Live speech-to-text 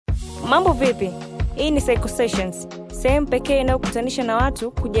Mambo vipi? Hii ni Psycho Sessions, sehemu pekee inayokutanisha na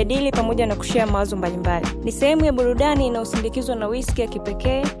watu kujadili pamoja na kushare mawazo mbalimbali. Ni sehemu ya burudani inayosindikizwa na whisky ya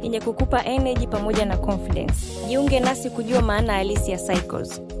kipekee yenye kukupa energy pamoja na confidence. Jiunge nasi kujua maana halisi ya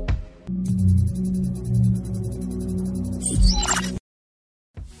psychos.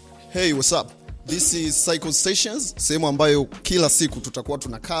 Hey, what's up? This is Psycho Sessions, sehemu ambayo kila siku tutakuwa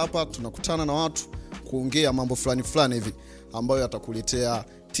tunakaa hapa, tunakutana na watu kuongea mambo fulani hivi ambayo yatakuletea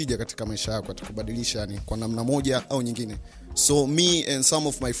tija katika maisha yako, yatakubadilisha yani kwa namna moja au nyingine. So me and some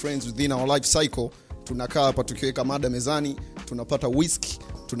of my friends within our life cycle tunakaa hapa tukiweka mada mezani, tunapata whisky,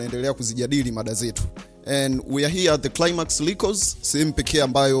 tunaendelea kuzijadili mada zetu. And we are here at the Climax Liquors, sehemu pekee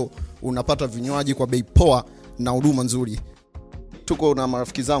ambayo unapata vinywaji kwa bei poa na huduma nzuri. Tuko na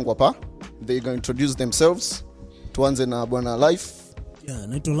marafiki zangu hapa. They going to introduce themselves. Tuanze na bwana Life. Yeah,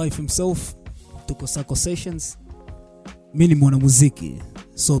 naitwa Life himself. Tuko Psycho Sessions. Mimi ni mwanamuziki,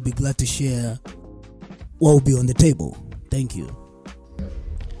 so be glad to share what will be on the table. Thank you.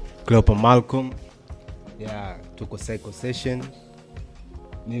 Klopa Malcolm. Yeah, tuko Psycho Session.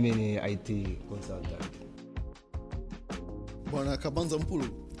 Mimi ni IT consultant. Bwana Kabanza Mpulu.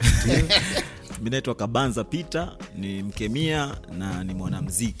 Mimi naitwa Kabanza Peter, ni mkemia na ni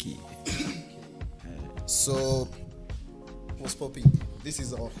mwanamuziki. So what's popping? This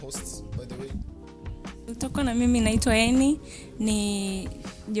is our host, by the way. Tuko na mimi naitwa Yenye, ni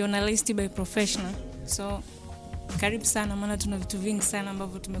journalist by professional. So karibu sana, maana tuna vitu vingi sana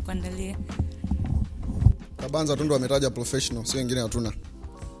ambavyo tumekuandalia. Kabanza tundu ametaja professional, sio wengine hatuna.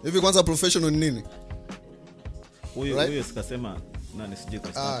 Hivi kwanza professional ni nini? Huyo sikasema nani sijui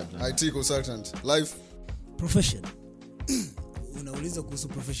kasema. IT consultant. Life Profession. Unauliza kuhusu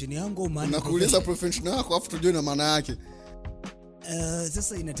profession yangu au maana? Nakuuliza profession yako afu tujue na maana yake.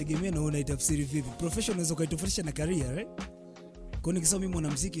 Sasa inategemea na unaitafsiri vipi. Profession unaweza kuitofautisha na career, right? Kwa nikisema mimi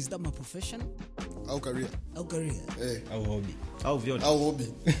mwanamuziki, is that my profession? Au career? Au career? Au hobby. Au vyote. Au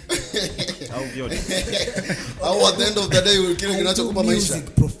hobby. Au vyote. Au at the end of the day kile kinachokupa maisha.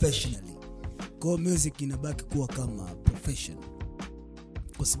 Music professionally. Kwa music inabaki kuwa kama profession.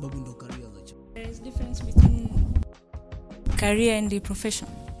 Kwa sababu ndo career zacho. There is difference between career and the profession.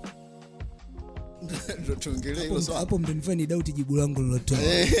 Ndio tuongelee hilo swali. Hapo mtanifanya ni doubt jibu langu lilotoa.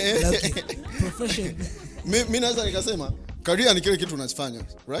 Profession. Mimi naweza nikasema career ni kile kitu unachofanya,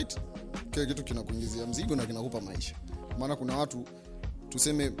 right? Kile kitu kinakuingizia mzigo na kinakupa maisha. Maana kuna watu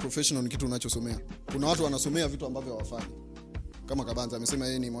tuseme professional ni kitu unachosomea. Kuna watu wanasomea vitu ambavyo hawafanyi. Kama Kabanza amesema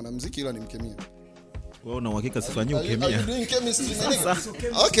yeye ni mwanamuziki ila ni mkemia. Wewe una uhakika sifanyi ukemia? Are you doing chemistry nini?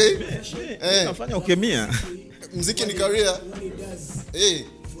 Okay. Nafanya ukemia. Muziki ni career.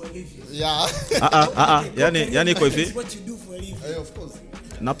 Yeah. Yani kwa hivi. What you do for a living. Of course.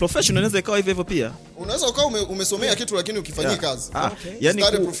 Na professional inaweza ikawa hivyo pia. Unaweza ukawa umesomea kitu lakini ukifanyia kazi. Yani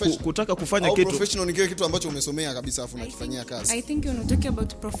kutaka kufanya kitu. Professional ni kile kitu ambacho umesomea kabisa afu unakifanyia kazi. I think when you talk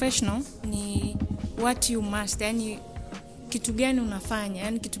about professional ni what you must, yani kitu gani unafanya,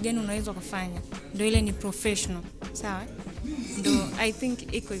 yani kitu gani unaweza kufanya. Ndio ile ni professional. Sawa? Ndio I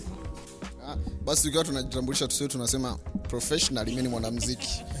think iko hivyo. Basi tukiwa tunajitambulisha tusiwe tunasema professional mimi ni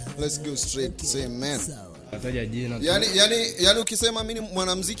mwanamuziki. Let's go straight say man. Ataja jina. Yani ukisema mimi ni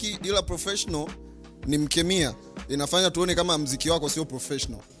mwanamuziki ila professional ni mkemia, inafanya tuone kama muziki wako sio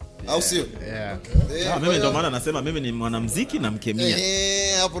professional. Au sio? Yeah. Mimi ndo maana nasema mimi ni mwanamuziki na mkemia.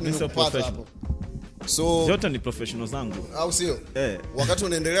 Hapo nimepata hapo. So zote ni professional zangu. Au sio? Wakati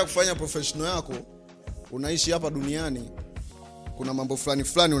unaendelea kufanya professional yako, unaishi hapa duniani, kuna mambo fulani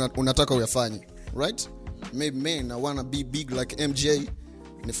unataka uyafanye, right? Maybe I wanna be big like MJ.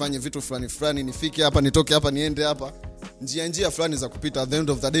 Nifanye vitu fulani, nifike hapa, nitoke hapa, niende hapa. Njia fulani za kupita, at the end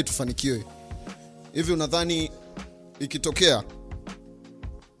of the day tufanikiwe. Hivi unadhani ikitokea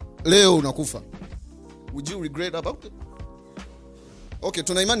leo unakufa, would you regret about it? Okay,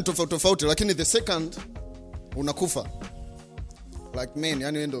 tuna imani tofauti lakini the second unakufa, like man,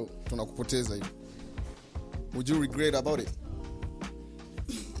 yani ndo tunakupoteza hivi. Would you regret about it?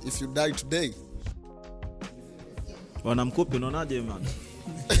 If you die today. Wana mkupi unaonaje man?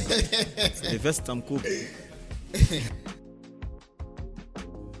 Investor mkupi.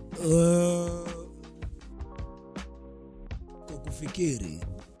 Kwa kufikiri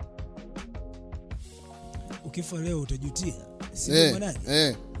ukifa leo utajutia. Sio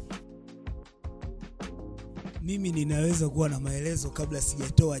maana. Mimi ninaweza kuwa na maelezo kabla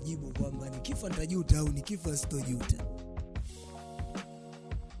sijatoa jibu kwamba nikifa nitajuta au nikifa sitojuta.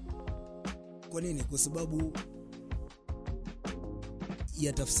 Kwa nini? Kwa sababu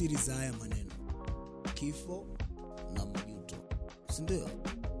ya tafsiri za haya maneno. Kifo na majuto. Si ndio?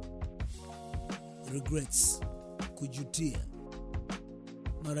 Regrets, kujutia.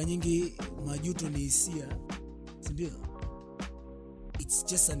 mara nyingi majuto ni hisia, si ndio? It's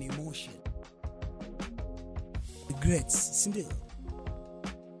just an emotion. Regrets, si ndio?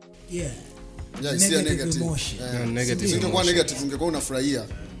 Yeah, hisia negative. Negative. Singekuwa negative ungekuwa unafurahia.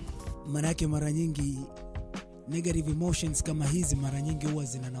 Maana yake mara nyingi negative emotions kama hizi mara nyingi huwa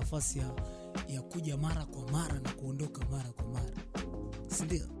zina nafasi ya kuja mara kwa mara na kuondoka mara kwa mara, si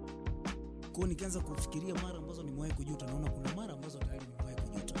ndio? Kwa nikianza kufikiria mara ambazo nimewahi kujuta, naona kuna mara ambazo tayari nimewahi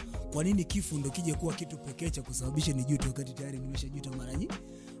kujuta. Kwa nini kifo ndio kije kuwa kitu pekee cha kusababisha nijute wakati tayari nimeshajuta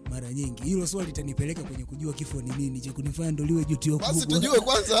mara nyingi? Hilo swali litanipeleka kwenye kujua kifo ni nini cha kunifanya ndo liwe jutio kubwa. Basi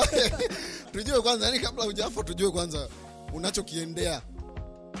tujue kwanza yani kabla hujafa tujue kwanza unachokiendea.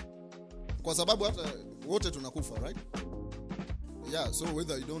 Kwa sababu hata wote tunakufa, right? Yeah, so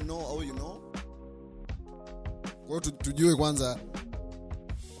whether you don't know or you know. Kwa hiyo tujue kwanza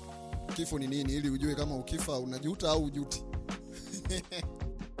kifo ni nini ili ujue kama ukifa unajuta au hujuti.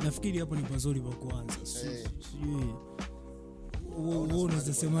 Nafikiri hapo ni pazuri pa kuanza. Sijui wewe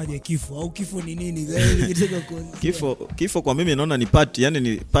unasemaje kifo au kifo ni nini? Kifo kwa mimi naona ni party, yani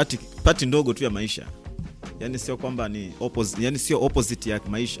ni party ndogo tu ya maisha. Yani sio kwamba ni opposite, yani sio opposite ya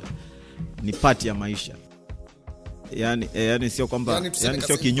maisha. Ni party ya maisha. Yani sio kwamba yani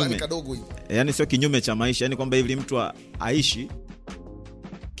sio kinyume. Yani sio kinyume cha maisha, yani kwamba hivi mtu aishi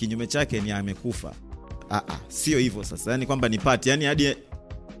kinyume chake ni amekufa. Sio hivyo sasa. Yani kwamba ni party, yani hadi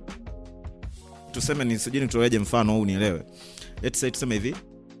tuseme ni sijini tuweje mfano au unielewe. Let's say tuseme hivi.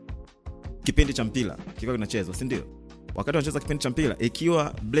 Kipindi cha mpira kiko kinachezwa, si ndio? Wakati wanacheza kipindi cha mpira,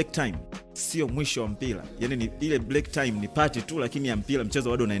 ikiwa break time sio mwisho wa mpira. Yani ni ile break time ni party tu, lakini ya mpira mchezo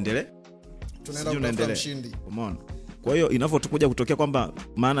bado unaendelea. Tunaenda mshindi. Umeona? Kwa hiyo inavyokuja kutokea kwamba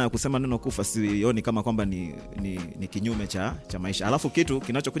maana ya kusema neno kufa sioni kama kwamba ni kinyume cha maisha. Alafu kitu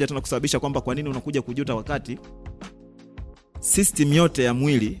kinachokuja tena kusababisha kwamba kwa nini unakuja kujuta wakati system yote ya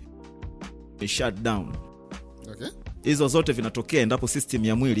mwili ni shut down. Okay. Hizo zote vinatokea endapo system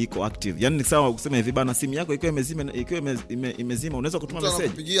ya mwili iko active. Yaani ni sawa kusema hivi bana, simu yako ikiwa imezima unaweza kutuma message.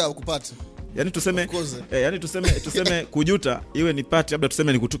 Unakupigia au kupata. Yaani tuseme kujuta iwe ni part, labda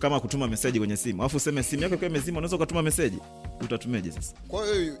tuseme ni kama kutuma message kwenye simu. Alafu useme simu yako ikiwa imezima unaweza kutuma message. Utatumeje sasa? Kwa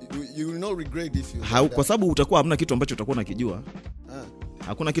hiyo you will not regret if you kwa sababu utakuwa hamna kitu ambacho utakuwa unakijua.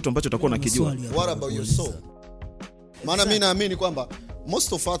 Hakuna kitu ambacho utakuwa unakijua. What about your soul? Maana mimi naamini kwamba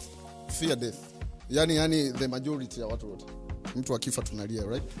most of us fear death. Yani the majority ya watu wote. Mtu akifa tunalia,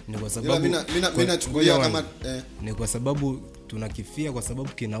 right? Ni kwa sababu mimi nachukulia kama ni kwa sababu tunakifia kwa sababu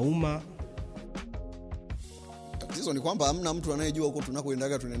kinauma. Tatizo ni kwamba hamna mtu anayejua huko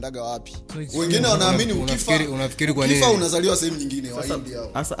tunakoendaga wapi. Wengine wanaamini unafikiri kwa nini? Ukifa unazaliwa sehemu nyingine wa India.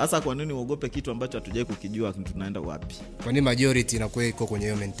 Hasa kwa nini uogope kitu ambacho hatujai kukijua tunaenda wapi? Kwa nini majority inakuwa iko kwenye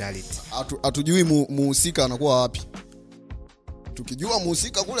hiyo mentality? Hatujui muhusika anakuwa wapi. Tukijua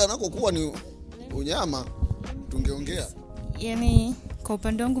muhusika kule anakokuwa ni unyama tungeongea. Yani kwa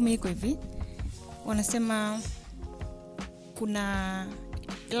upande wangu mimi iko hivi. Wanasema kuna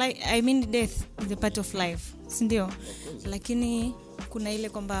death is a part of life, si ndio? Lakini kuna ile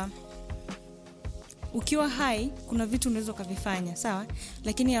kwamba ukiwa hai kuna vitu unaweza kuvifanya, sawa?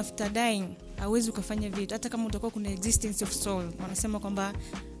 Lakini after dying hauwezi ukafanya vitu, hata kama utakuwa kuna existence of soul. Wanasema kwamba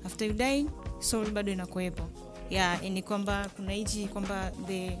after you die soul bado inakuwepo. Ni kwamba kuna hichi kwamba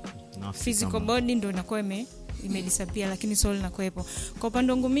the physical body ndio inakuwa imedisappear, lakini soul inakuwepo. Kwa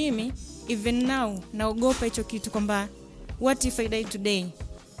upande wangu mimi even now naogopa hicho kitu kwamba what if I die today?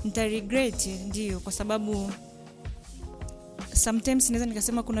 Nita regret, ndio, kwa sababu sometimes naweza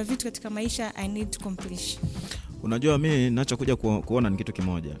nikasema kuna vitu katika maisha I need to accomplish. Unajua mimi ninachokuja kuona ni kitu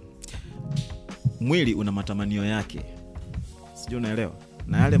kimoja. Mwili una matamanio yake. Sijui unaelewa?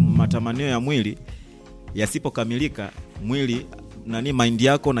 Na yale matamanio ya mwili yasipokamilika, mwili mind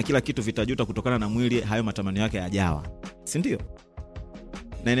yako na kila kitu vitajuta kutokana na mwili hayo matamanio yake yajawa. Si ndio?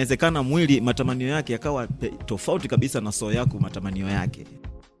 Na inawezekana mwili matamanio yake yakawa tofauti kabisa na soul yako matamanio yake.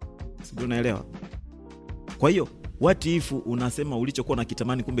 Sijui unaelewa? Kwa hiyo what if unasema ulichokuwa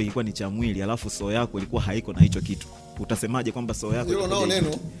unakitamani kumbe ilikuwa ni cha mwili, alafu soul yako ilikuwa haiko na hicho kitu? Utasemaje kwamba soul yako hilo nao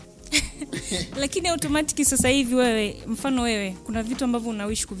neno? Lakini automatic sasa hivi mfano wewe kuna vitu ambavyo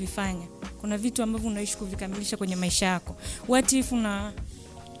unawish kuvifanya. Kuna vitu ambavyo unawish kuvikamilisha kwenye maisha yako. What if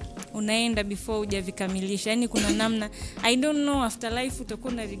unaenda before hujavikamilisha? Yani kuna namna I don't know after life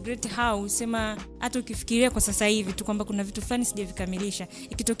utakuwa na regret how sema hata ukifikiria kwa sasa hivi tu kwamba kuna vitu fulani sijavikamilisha.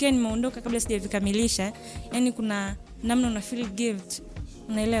 Ikitokea nimeondoka kabla sijavikamilisha, yani kuna namna una feel guilt.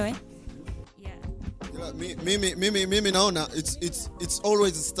 Unaelewa? Mimi naona it's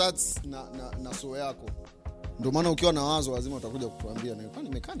always starts na soul yako. Ndio maana ukiwa na wazo lazima utakuja kutuambia na kwani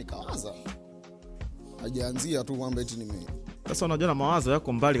nimekaa nikawaza. Hajaanzia tu kwamba eti Sasa unajua na mawazo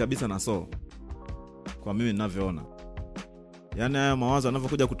yako mbali kabisa na so. Kwa mimi ninavyoona. Yaani haya mawazo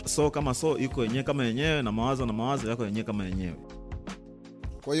yanavyokuja so kama so iko yenyewe kama yenyewe na mawazo yako yenyewe kama yenyewe.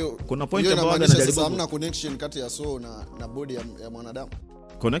 Kwa hiyo kuna point ambayo anajaribu hamna connection kati ya so na body ya mwanadamu.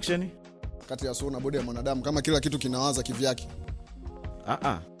 Connection kati ya so na body ya mwanadamu kama kila kitu kinawaza kivyake.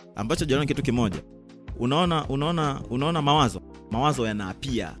 Ambacho jana kitu kimoja. Unaona mawazo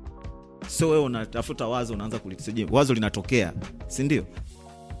yanaapia. Sio wewe unatafuta wazo unaanza kulisije. Wazo linatokea, si ndio?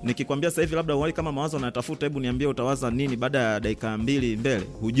 Nikikwambia sasa hivi labda wali kama mawazo unatafuta, hebu niambie utawaza nini baada ya dakika 2 mbele,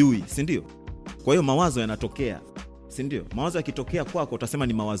 hujui, si ndio? Kwa hiyo mawazo yanatokea, si ndio? Mawazo yakitokea kwako utasema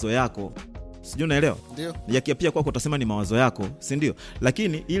ni mawazo yako. Sijui unaelewa? Ndio. Yakiapia kwako utasema ni mawazo yako, si ndio?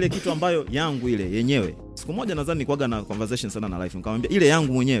 Lakini ile kitu ambayo yangu ile yenyewe. Siku moja nadhani nilikuwa na conversation sana na life. Nikamwambia ile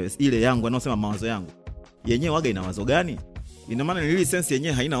yangu mwenyewe, ile yangu anaosema mawazo yangu. Yenyewe waga ina wazo gani? Ina maana ni ile sense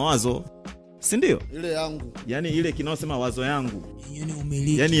yenyewe haina wazo. Si ndio? Ile yangu. Yaani ile kinaosema wazo yangu. Yenyewe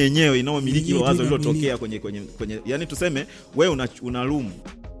umiliki. Yaani yenyewe inaomiliki ile wazo lililotokea kwenye yaani tuseme wewe una room.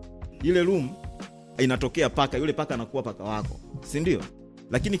 Ile room inatokea paka, yule paka anakuwa paka wako. Si ndio?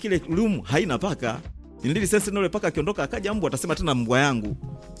 Lakini kile room haina paka. Nilili sense yule paka akiondoka akaja mbwa atasema tena mbwa yangu.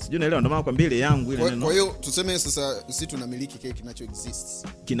 Sijui naelewa, ndio maana nakwambia ile yangu ile neno. Kwa hiyo tuseme sasa sisi tunamiliki kile kinacho exist.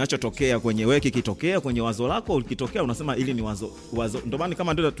 Kinachotokea kwenye wewe kikitokea kwenye wazo lako, ukitokea unasema ili ni wazo. Ndio maana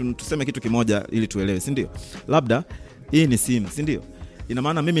kama ndio tuseme kitu kimoja ili tuelewe, si ndio? Labda hii ni simu, si ndio? Ina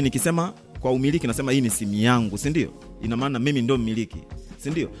maana mimi nikisema kwa umiliki nasema hii ni simu yangu, si ndio? Ina maana mimi ndio mmiliki, si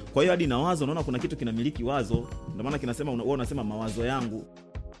ndio? Kwa hiyo hadi na wazo unaona kuna kitu kinamiliki wazo. Ndio maana kinasema wewe unasema mawazo yangu.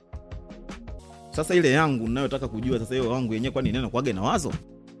 Sasa ile yangu ninayotaka kujua sasa hiyo wangu yenyewe kwani neno kwage na wazo?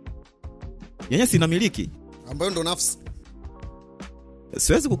 Yenyewe sina miliki ambayo ndo nafsi.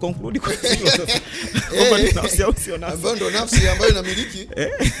 Siwezi kuconclude kwa hilo. Kwamba ni nafsi au sio nafsi. Ambayo ndo nafsi ambayo inamiliki.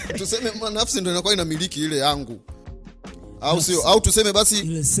 Tuseme nafsi ndo inakuwa inamiliki ile yangu. Au sio? Au tuseme basi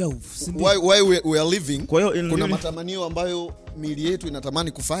ile self. Why we are living. Kwa hiyo kuna matamanio ambayo miili yetu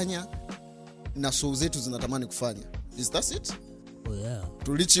inatamani kufanya na soul zetu zinatamani kufanya. Is that it? Oh yeah.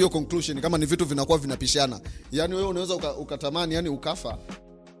 Tulichi hiyo conclusion kama ni vitu vinakuwa vinapishana. Yaani wewe unaweza ukatamani yani ukafa.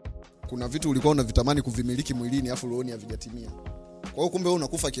 Kuna vitu ulikuwa unavitamani kuvimiliki mwilini afu rohoni havijatimia. Kwa hiyo kumbe wewe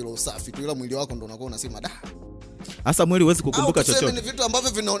unakufa kilo safi tu, ila mwili wako ndio unakuwa unasema da. Hasa mwili huwezi kukumbuka chochote. Ni vitu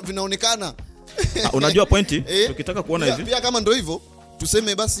ambavyo vinaonekana. Unajua pointi? Tukitaka kuona hivi. Pia kama ndio hivyo,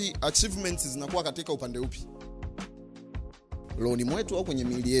 tuseme basi achievements zinakuwa katika upande upi? Rohoni mwetu au kwenye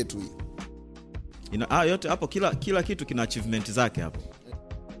miili yetu hii? Yote hapo kila kitu kina achievement zake hapo.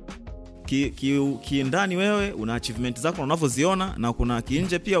 Ndani wewe una achievement zako unavyoziona na kuna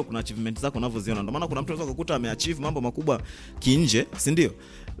kinje pia kuna achievement zako unavyoziona. Ndio maana kuna mtu anaweza kukuta ameachieve mambo makubwa kinje, si ndio?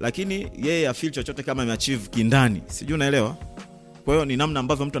 Lakini yeye afeel chochote kama ameachieve kindani. Sijui unaelewa? Kwa hiyo ni namna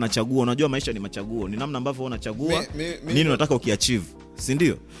ambavyo mtu anachagua. Unajua maisha ni machaguo. Ni namna ambavyo unachagua nini unataka ukiachieve, si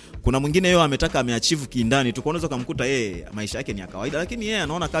ndio? Kuna mwingine yeye ametaka ameachieve kindani. Unaweza kumkuta yeye maisha yake ni ya kawaida lakini yeye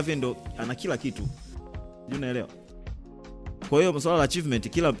anaona kavyo ndo ana kila kitu. Sijui unaelewa? Kwa hiyo masuala la achievement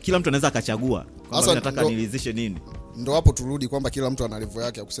kila mtu anaweza akachagua kwamba anataka nilizishe nini. Ndio hapo turudi kwamba kila mtu ana level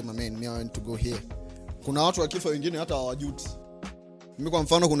yake ya kusema I want to go here. Kuna watu wakifa wengine hata hawajuti. Mimi kwa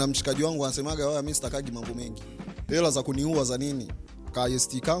mfano kuna mshikaji wangu anasemaga wewe mimi sitakagi mambo mengi. Hela za kuniua za nini? Ka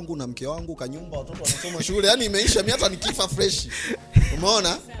IST kangu na mke wangu, kanyumba, watoto wanasoma shule, yani imeisha mimi hata nikifa fresh.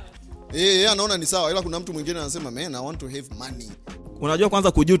 Umeona? Yeye anaona ni sawa, ila kuna mtu mwingine anasema I want to have money. Unajua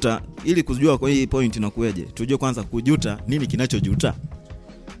kwanza kujuta ili kujua kwa hii point inakueje. Tujue kwanza kujuta nini kinachojuta.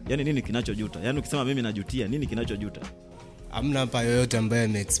 Yaani nini kinachojuta? Yaani ukisema mimi najutia nini kinachojuta? Hamna hapa yoyote ambaye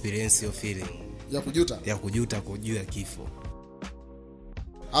ame experience hiyo feeling ya kujuta kujua kifo.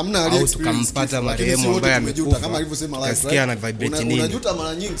 Hamna ali tukampata marehemu ambaye amekufa kama alivyosema live. Kasikia na vibrate nini? Unajuta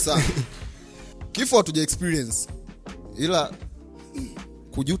mara nyingi sana. Kifo hatuja experience. Ila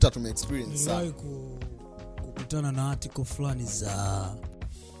kujuta tume experience sana. Kukutana na article fulani za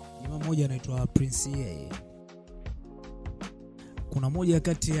jamaa mmoja anaitwa Prince yeye. Kuna moja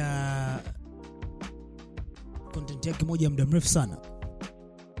kati ya content yake moja muda mrefu sana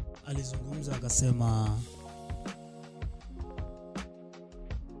alizungumza akasema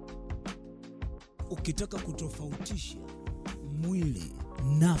ukitaka kutofautisha mwili,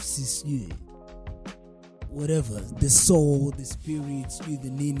 nafsi, sijui whatever, the soul, the spirit, the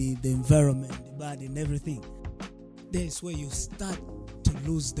nini, the environment, the body and everything, that's where you start to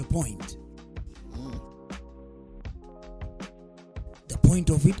lose the point. The point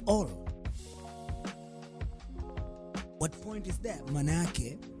of it all. What point is that?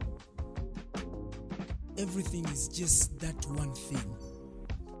 Manake, everything is just that one thing.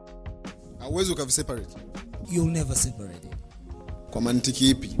 Hauwezi ukaviseparate. You'll never separate it. Kwa mantiki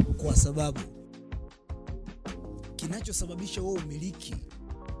ipi? Kwa sababu kinachosababisha wewe umiliki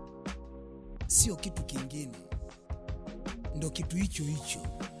sio kitu kingine, ndo kitu hicho hicho.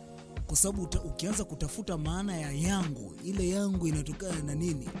 Kwa sababu ukianza kutafuta maana ya yangu, ile yangu inatokana na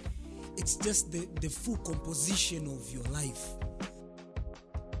nini, it's just the full composition of your life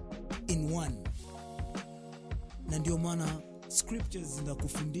in one. Na ndio maana scriptures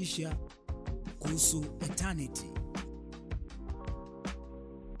zinakufundisha kuhusu eternity.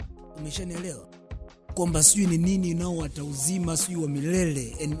 Umeshanielewa kwamba sijui ni nini nao watauzima, sijui wa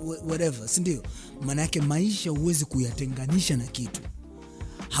milele and whatever, si ndio? Maana yake maisha huwezi kuyatenganisha na kitu.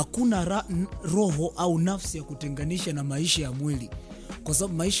 Hakuna roho au nafsi ya kutenganisha na maisha ya mwili, kwa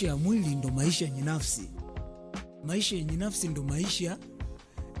sababu maisha ya mwili ndo maisha yenye nafsi. Maisha yenye nafsi ndo maisha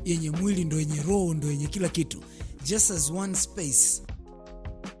yenye mwili, ndo yenye roho, ndo yenye kila kitu. Just as one space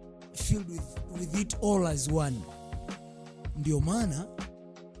filled with it all as one. Ndio maana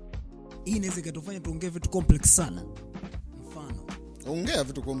hii inaweza ikatufanya tuongee vitu complex sana. Mfano, ongea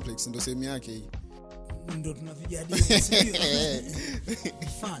vitu complex ndo sehemu yake hii. Ndio tunavijadili, sio?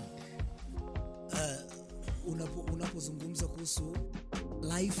 Mfano, unapozungumza kuhusu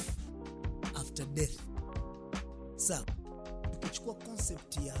life after death. Sasa tukichukua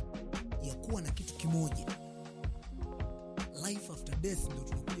concept ya kuwa na kitu kimoja, life after death, ndio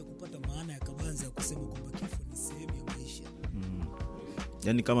tunakuja kupata maana ya kabanza ya kusema kwamba kifo ni sehemu ya maisha.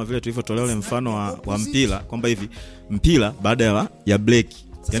 Yaani kama vile tulivyotolea ule mfano wa mpira, kwamba hivi mpira baada ya break,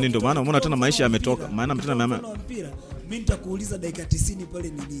 yaani ndio maana umeona tena maisha yametoka. Maana tena mpira, mimi nitakuuliza dakika 90 pale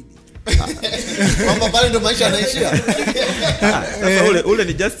ni nini? Kwamba pale ndio maisha yanaishia. Sasa ule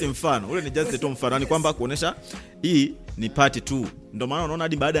ni just mfano, ule ni just tu mfano, ni kwamba kuonesha hii ni part 2. Ndio maana unaona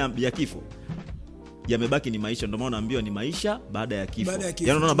hadi baada ya kifo yamebaki ni maisha. Ndio maana unaambiwa ni maisha baada ya kifo.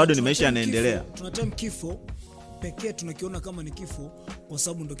 Yaani unaona bado ni maisha yanaendelea. Tunataka kifo pekee tunakiona kama ni kifo kwa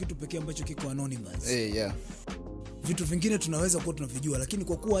sababu ndio kitu pekee ambacho kiko anonymous. Yeah. Vitu vingine tunaweza kuwa tunavijua, lakini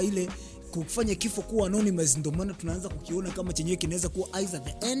kwa kuwa ile kufanya kifo kuwa anonymous, ndio maana tunaanza kukiona kama chenyewe kinaweza kuwa either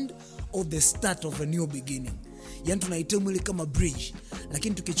the end or the start of a new beginning. Yaani tunaitem ile kama bridge,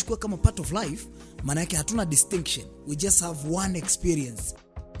 lakini tukichukua kama part of life, maana yake hatuna distinction. We just have one experience.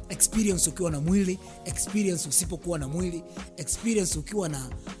 Experience ukiwa na mwili, experience usipokuwa na mwili, experience ukiwa na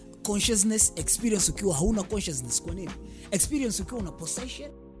consciousness, experience ukiwa hauna consciousness. Kwa nini? Experience ukiwa una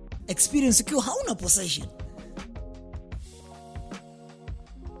possession, experience ukiwa hauna possession.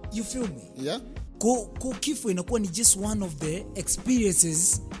 You feel me? Yeah. Kwa kifo inakuwa ni just one of the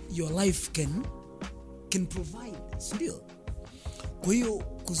experiences your life can provide, ndio. Kwa hiyo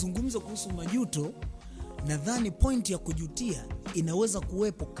kuzungumza kuhusu majuto, nadhani point ya kujutia inaweza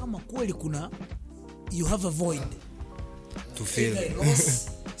kuwepo kama kweli kuna you have a void to fill.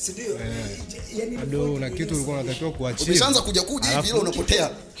 Ndio. Yaani bado una kitu ulikuwa unatakiwa kuachia. Umeshaanza kuja hivi ile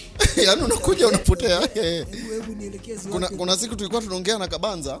unapotea. Yaani unapotea. Hebu nielekeze. Kuna siku tulikuwa tunaongea na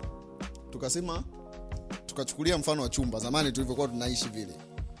Kabanza, tukasema tukachukulia mfano wa chumba. Zamani tulivyokuwa tunaishi vile.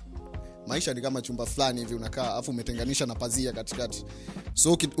 Maisha ni kama chumba fulani hivi unakaa, afu umetenganisha na pazia katikati.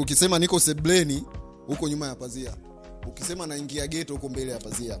 So ukisema niko sebleni huko nyuma ya pazia, ukisema naingia gate huko mbele ya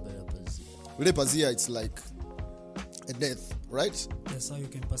pazia. Ile pazia it's like a death, right? That's how you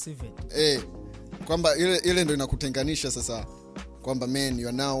can perceive it. Kwamba ile ndio inakutenganisha sasa, kwamba man you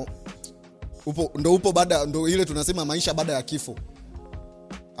are now upo baada, ndio ile tunasema maisha baada ya kifo.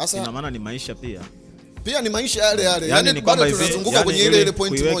 Sasa ina maana ni maisha pia ni maisha yale. Yaani bado tunazunguka kwenye ile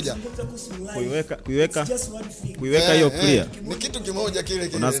point moja. Kuiweka hiyo clear. Ni kitu kimoja kile.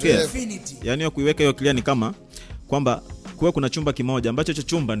 Unasikia? Yaani hiyo kuiweka hiyo clear ni kama kwamba kuna chumba kimoja ambacho hicho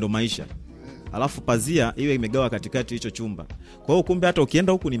chumba ndio maisha. Alafu pazia iwe imegawa katikati hicho chumba. Kwa hiyo kumbe hata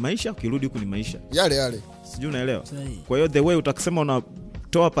ukienda huku ni maisha, ukirudi huku ni maisha. Yale. Sijui unaelewa? Kwa hiyo the way utakisema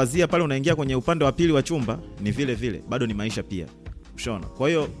unatoa pazia pale unaingia kwenye upande wa pili wa chumba ni vile vile bado ni maisha pia. Ushaona? Kwa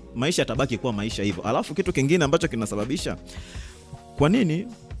hiyo maisha yatabaki kuwa maisha hivyo. Alafu kitu kingine ambacho kinasababisha kwa nini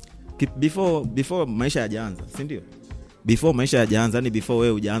before maisha yajaanza, si ndio? Before maisha yajaanza, yani before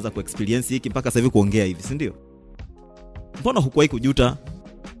wewe hujaanza kuexperience hiki mpaka sasa hivi kuongea hivi, si ndio? Mbona hukuwahi kujuta?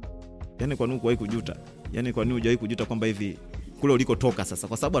 Yaani kwa nini hukuwahi kujuta? Yaani kwa nini hujawahi kujuta kwamba hivi kule ulikotoka sasa,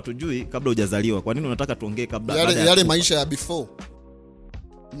 kwa sababu hatujui kabla hujazaliwa. Kwa nini unataka tuongee kabla yale maisha ya before?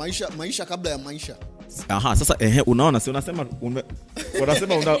 Maisha kabla ya maisha. Aha, sasa unaona, si unasema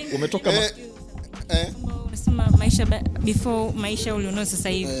umetoka unasema maisha before maisha ulionao sasa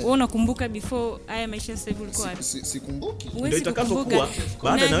hivi. Wewe unakumbuka before haya maisha sasa hivi ulikuwa wapi? Sikumbuki. Ndio itakapokuwa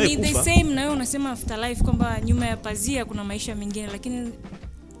baada na wewe kufa. Ni the same na wewe unasema afterlife kwamba nyuma ya pazia kuna maisha mengine, lakini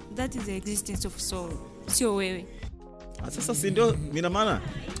that is the existence of soul, sio wewe. Sasa si ndio mimi na maana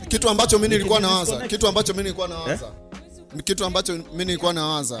kitu ambacho mimi nilikuwa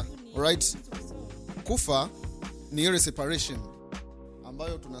nawaza, right? Kufa ni ile separation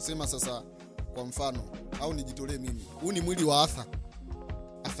ambayo tunasema sasa, kwa mfano au nijitolee mimi, huu ni mwili wa Arthur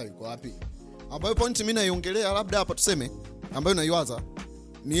yuko wapi? Ambayo point mimi naiongelea labda hapa tuseme, ambayo naiwaza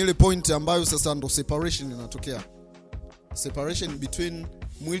ni ile point ambayo sasa ndo separation inatokea, separation between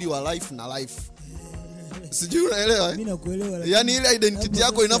mwili wa life na life. Sijui unaelewa? Mimi nakuelewa. Yaani ile identity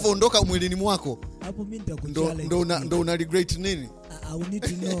yako inavyoondoka mwilini mwako, hapo mimi nitakuchallenge. Ndo una regret nini? I need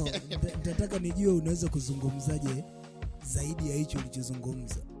to know. Nataka nijue unaweza kuzungumzaje zaidi ya hicho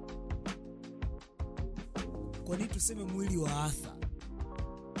ulichozungumza. Kwa nini tuseme mwili wa Arthur?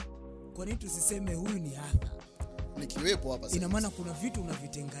 Kwa nini tusiseme huyu ni Arthur? Nikiwepo hapa sasa. Ina maana kuna vitu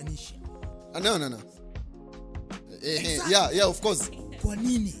unavitenganisha. No. Yeah, of course. Kwa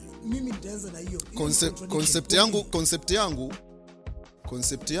nini? Mimi nitaanza na hiyo.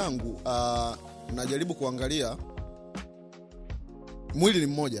 Concept yangu najaribu kuangalia mwili ni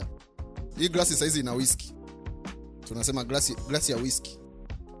mmoja. Hii glasi saizi ina whisky. Tunasema glasi ya whisky.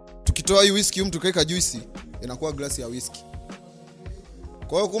 Tukitoa hii whisky mtu kaeka juice inakuwa glasi ya whisky.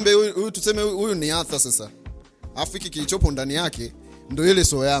 Kwa hiyo kumbe huyu tuseme huyu ni Arthur sasa. Afu hiki kilichopo ndani yake ndio ile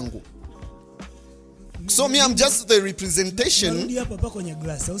soul yangu. So me I'm just the representation. Narudi hapa kwenye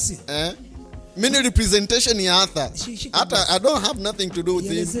glass au si? Mimi ni representation ya Arthur. Hata I don't have nothing to do with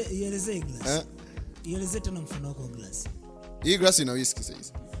him. Ieleze glass. Ieleze tena mfano wako wa glass. Hii glass ina whisky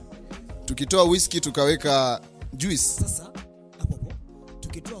sasa. Tukitoa whisky tukaweka juice. Sasa hapo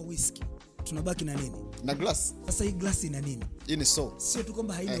tukitoa whisky tunabaki na nini? Na glass. Sasa hii glass ina nini? Hii ni soul. Sio tu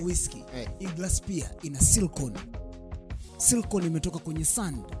kwamba haina whisky. Hii glass pia ina silicone. Silicone imetoka kwenye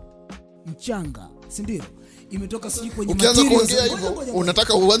sand, mchanga, si ndio? Imetoka siji kwenye materials. Ukianza kuongea hivyo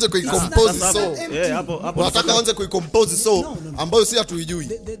unataka uanze kuicompose soul. Hapo unataka uanze kuicompose soul ambayo si hatuijui.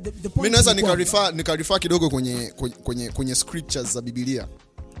 Mimi naweza nikarifaa kidogo kwenye scriptures za Biblia.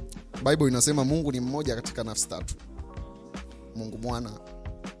 Bible inasema Mungu ni mmoja katika nafsi tatu. Mungu Mwana,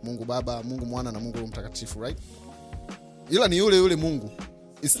 Mungu Baba, Mungu Mwana na Mungu Roho Mtakatifu, right? Ila ni yule Mungu.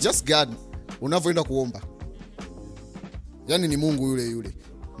 It's just God unavyoenda kuomba. Yaani ni Mungu yule.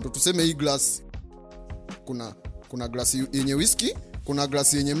 Ndio tuseme hii glass kuna glasi yenye whisky, kuna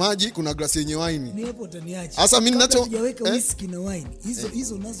glasi yenye maji, kuna glasi yenye wine. Ni hapo utaniacha. Sasa mimi ninacho hujaweka whisky na wine.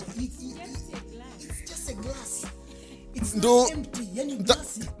 Hizo nazo just a glass. It's not empty. Yaani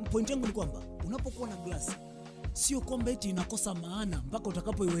glass, point yangu ni kwamba unapokuwa na glass sio kwamba eti inakosa maana mpaka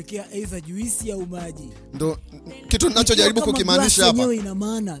utakapoiwekea either juisi au maji. Ndio kitu ninachojaribu kukimaanisha hapa. Yenyewe ina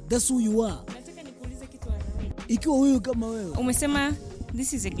maana. That's who you are. Nataka nikuulize kitu haraka. Ikiwa wewe kama wewe Umesema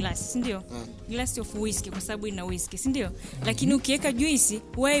this is a glass, si ndio? Glass of whiskey kwa sababu ina whiskey, si ndio? Lakini ukiweka juice,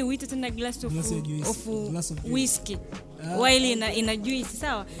 wewe uite tena glass of whiskey. While ina juice,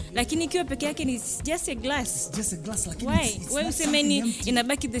 sawa? Lakini ikiwa peke yake ni just a glass. Just a glass, lakini wewe usemeni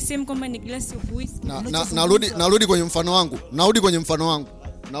inabaki the same kama ni glass of whiskey. Narudi kwenye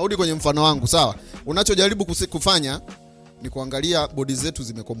mfano wangu. Sawa? Unachojaribu kufanya ni kuangalia body zetu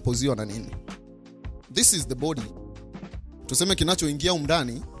zimekompoziwa na nini. This is the body. Tuseme kinachoingia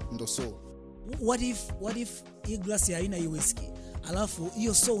ndani ndo soul. What if hii glass haina hii whisky? Alafu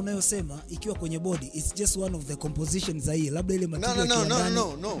hiyo soul unayosema ikiwa kwenye body, it's just one of the compositions za hii. Labda ile material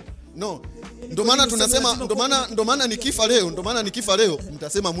No. Ndio maana tunasema ndio maana nikifa leo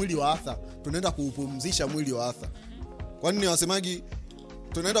mtasema mwili wa Arthur. Tunaenda kuupumzisha mwili wa Arthur. Kwa nini wasemaji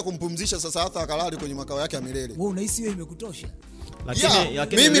tunaenda kumpumzisha sasa Arthur akalale kwenye makao yake ya milele? Wewe unahisi hiyo imekutosha?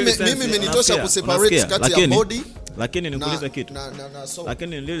 Mimi imenitosha kuseparate kati ya body. Lakini nikuulize kitu.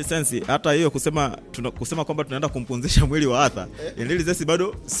 Lakini in real sense hata hiyo kusema kwamba tunaenda kumpumzisha mwili wa Arthur, in real sense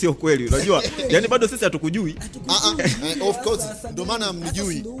bado sio kweli. Unajua? Yaani bado sisi hatukujui. Of course. Ndio maana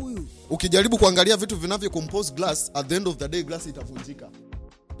mnijui. Ukijaribu kuangalia vitu vinavyo compose glass, at the end of the day glass itavunjika.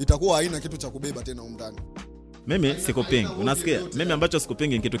 Itakuwa haina kitu cha kubeba tena ndani. Mimi sikupingi. Unasikia? Mimi ambacho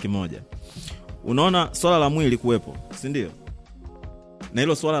sikupingi ni kitu kimoja. Unaona swala la mwili kuwepo, si ndio? Na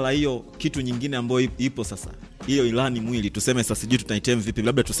hilo swala la hiyo kitu nyingine ambayo ipo sasa. Hiyo ilani mwili tuseme sasa sijui tutaitem vipi,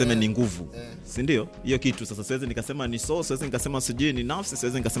 labda tuseme ni nguvu. Si ndio? Hiyo kitu sasa siwezi nikasema ni soul, siwezi nikasema sijui ni nafsi,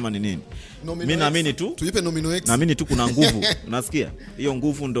 siwezi nikasema ni nini. Mimi naamini tu tuipe nomino x. Naamini tu kuna nguvu. Unasikia? Hiyo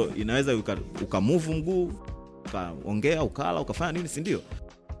nguvu ndo inaweza ukamove mguu, ukaongea, ukala, ukafanya nini, si ndio?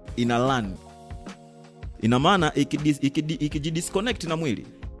 Ina land. Ina maana ikijidisconnect na mwili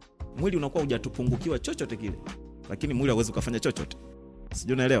unakuwa hujatupungukiwa chochote kile, lakini mwili hauwezi kufanya chochote.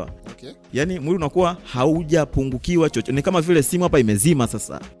 Sijui unaelewa? Okay. Yaani mwili unakuwa haujapungukiwa chochote. Ni kama vile simu hapa imezima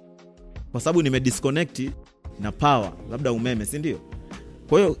sasa. Kwa sababu nimedisconnect na power, labda umeme, si ndio?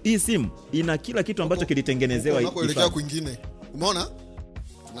 Kwa hiyo hii simu ina kila kitu ambacho kilitengenezewa hivi. Unakoelekea kwingine. Umeona?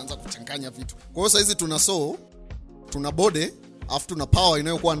 Tunaanza kuchanganya vitu. Kwa hiyo sasa hizi tuna soul, tuna body, afu tuna power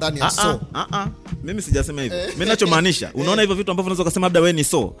inayokuwa ndani ya soul. Mimi sijasema hivyo. Mimi ninachomaanisha, unaona hivyo vitu ambavyo unaweza kusema labda wewe ni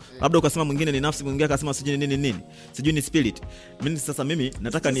soul, labda ukasema mwingine ni nafsi, mwingine akasema sijui nini. Sijui ni spirit. Mimi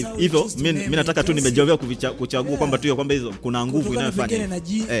nataka ni hivyo, mimi nataka tu nimejovea kuchagua kwamba tu kwamba hizo kuna nguvu inayofanya.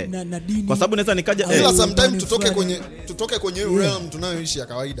 Kwa sababu naweza nikaja ila sometimes tutoke kwenye realm tunayoishi ya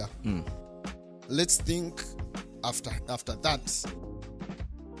kawaida. Let's think after that.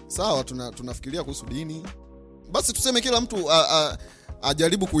 Sawa, tunafikiria kuhusu dini. Basi tuseme kila mtu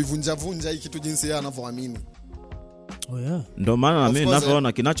ajaribu kuivunja hii kitu jinsi yeye anavyoamini. Ndio maana mimi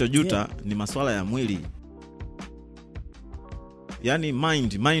ninavyoona kinachojuta ni masuala ya mwili. Yaani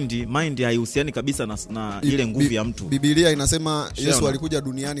mind haihusiani kabisa na ile nguvu ya mtu. Biblia inasema Yesu alikuja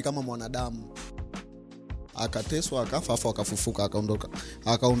duniani kama mwanadamu. Akateswa, akafa, afa akafufuka,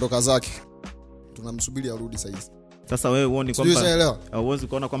 akaondoka zake. Tunamsubiri arudi sasa hivi. Sasa wewe uone kwamba hauwezi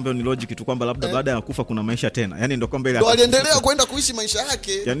kuona kwamba ni logic tu kwamba labda baada ya kufa kuna maisha tena. Yaani ndio kwamba ile aliendelea kwenda kuishi maisha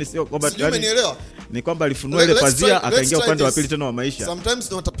yake. Yaani sio kwamba umenielewa. Ni kwamba alifunua ile pazia akaingia upande wa pili tena wa maisha. Sometimes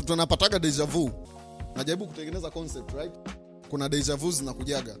tunapataga deja vu. Najaribu kutengeneza concept, right? Kuna deja vu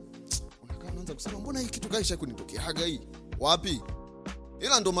zinakujaga. Unakaa unaanza kusema mbona hii kitu kaisha kunitokeaga hii? Wapi?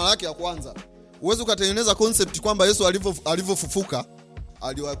 Ila ndo mara yake ya kwanza. Uwezo ukatengeneza concept kwamba Yesu alivyofufuka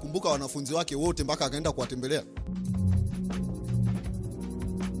aliwakumbuka wanafunzi wake wote mpaka akaenda kuwatembelea.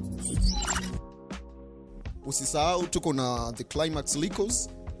 Usisahau tuko na the climax liquors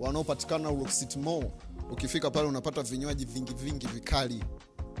wanaopatikana Roxit Mall. Ukifika pale unapata vinywaji vingi vikali.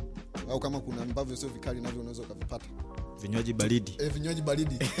 Au kama kuna ambavyo sio vikali navyo unaweza ukavipata. Vinywaji baridi. Vinywaji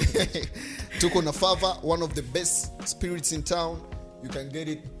baridi. Tuko na Fava, one of the best spirits in town. You can get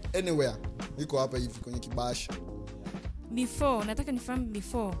it anywhere. Iko hapa hivi kwenye kibasha. Nataka nifahamu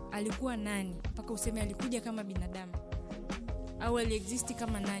before alikuwa nani mpaka useme alikuja kama binadamu au aliexist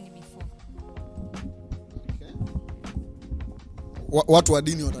kama nani before. Watu wa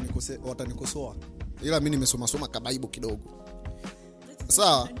dini watanikosoa. Ila mimi nimesoma kabaibo kidogo.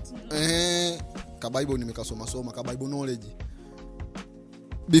 Sawa? Kabaibo nimekasoma kabaibo knowledge.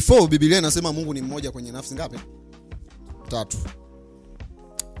 Before Biblia inasema Mungu ni mmoja kwenye nafsi ngapi? 3.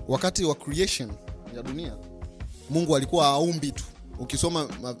 Wakati wa creation ya dunia Mungu alikuwa aumbi tu. Ukisoma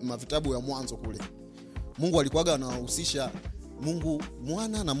vitabu ya Mwanzo kule, Mungu alikuwaga anahusisha Mungu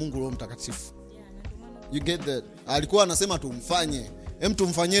Mwana na Mungu Roho Mtakatifu. You get that? Alikuwa anasema tumfanye.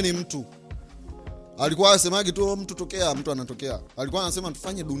 Tumfanyeni mtu. Alikuwa anasemaje tu mtu tokea, mtu anatokea. Alikuwa anasema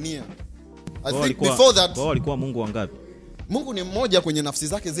tufanye dunia. I think before that alikuwa Mungu wangapi? Mungu ni mmoja kwenye nafsi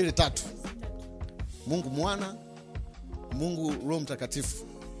zake zile 3. Mungu Mwana, Mungu Roho Mtakatifu.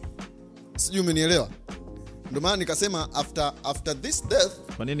 Sijui umenielewa? Ndio maana nikasema after this death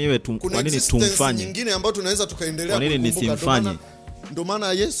kwa nini tumfanye nyingine ambayo tunaweza tukaendelea kukumbuka. Kwa nini nisimfanye? Ndio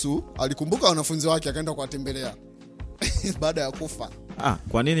maana Yesu alikumbuka wanafunzi wake akaenda kuwatembelea baada ya kufa.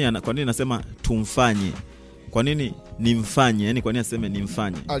 Kwa nini nasema tumfanye? Kwa nini nimfanye? Yaani kwa nini aseme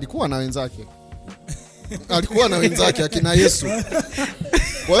nimfanye? Alikuwa na wenzake akina Yesu.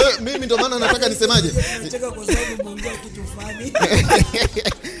 Kwa hiyo mimi ndio maana nataka nisemaje? Nataka kwa sababu Mungu akitufanye.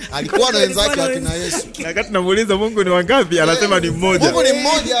 Alikuwa na wenzake akina Yesu. Wakati tunamuuliza Mungu ni wangapi, anasema ni mmoja. Mungu ni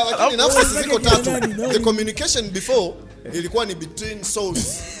mmoja lakini nafsi ziko 3. The communication before ilikuwa ni between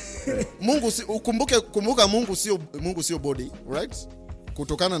souls. Mungu kumbuka Mungu sio body, right?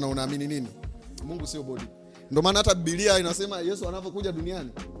 Kutokana na unaamini nini? Mungu sio body. Ndio maana hata Biblia inasema Yesu anapokuja duniani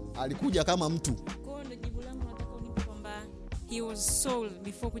alikuja kama mtu. Kwa ndio jibu langu nataka unipe kwamba he was soul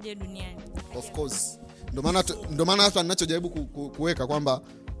before kuja duniani. Of course. Ndio maana hata ninachojaribu kuweka kwamba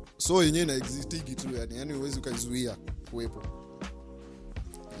soul yenyewe ina existigi tu, yani huwezi ukaizuia kuwepo.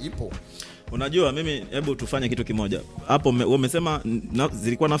 Ipo. Unajua mimi hebu tufanye kitu kimoja. Hapo umesema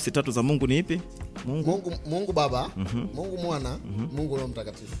zilikuwa nafsi 3 za Mungu ni ipi? Mungu Baba, Mungu Mwana, Mungu Roho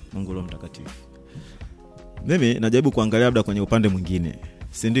Mtakatifu. Mungu Roho Mtakatifu. Mimi najaribu kuangalia labda kwenye upande mwingine.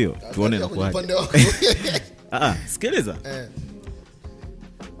 Si ndio? Tuone na kwaje. Sikiliza.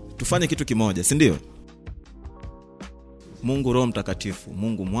 Tufanye kitu kimoja, si ndio? Mungu Roho Mtakatifu,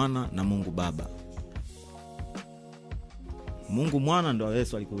 Mungu Mwana na Mungu Baba. Mungu Mwana ndo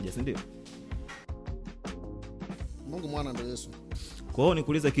Yesu alikuja, si ndio? Mungu Mwana ndo Yesu. Kwa hiyo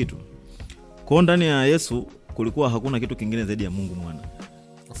nikuuliza kitu. Kwa ndani ya Yesu kulikuwa hakuna kitu kingine zaidi ya Mungu Mwana.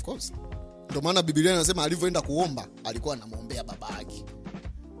 Of course. Ndio maana Biblia inasema alivyoenda kuomba alikuwa anamwombea baba yake.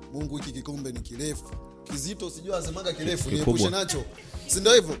 Mungu, hiki kikombe ni kirefu, kizito, sijui asemaga kirefu, niepushe nacho. Si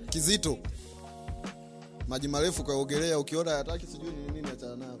ndio hivyo? Kizito. Maji marefu kaogelea, ukiona hataki sijui nini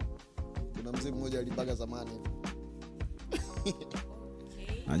achana nayo. Kuna mzee mmoja alibaga zamani.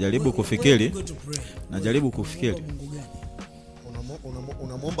 Najaribu kufikiri.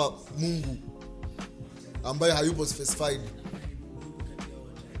 Unamwomba Mungu ambaye hayupo specified.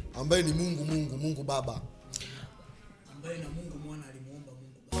 ambaye ni Mungu Baba, ambaye na Mungu Mwana